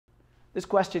This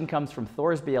question comes from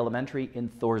Thorsby Elementary in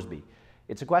Thorsby.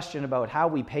 It's a question about how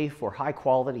we pay for high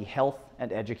quality health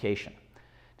and education.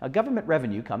 Now, government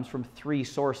revenue comes from three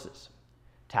sources: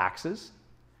 taxes,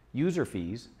 user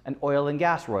fees, and oil and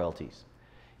gas royalties.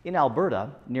 In Alberta,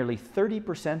 nearly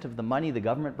 30% of the money the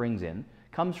government brings in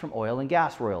comes from oil and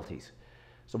gas royalties.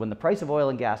 So when the price of oil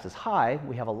and gas is high,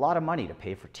 we have a lot of money to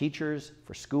pay for teachers,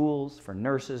 for schools, for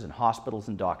nurses and hospitals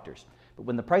and doctors. But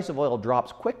when the price of oil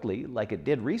drops quickly, like it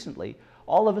did recently,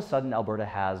 all of a sudden Alberta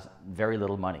has very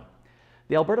little money.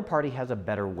 The Alberta Party has a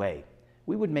better way.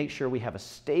 We would make sure we have a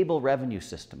stable revenue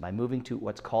system by moving to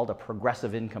what's called a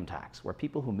progressive income tax, where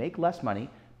people who make less money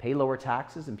pay lower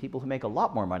taxes and people who make a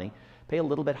lot more money pay a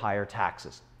little bit higher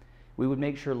taxes. We would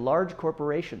make sure large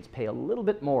corporations pay a little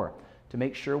bit more to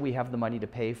make sure we have the money to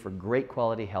pay for great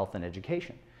quality health and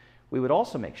education. We would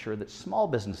also make sure that small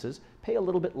businesses pay a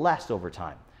little bit less over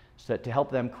time, so to help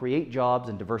them create jobs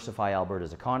and diversify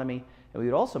Alberta's economy. And we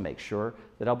would also make sure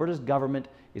that Alberta's government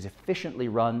is efficiently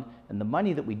run and the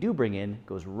money that we do bring in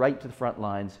goes right to the front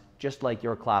lines, just like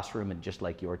your classroom and just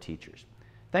like your teachers.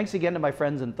 Thanks again to my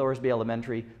friends in Thorsby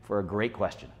Elementary for a great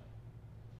question.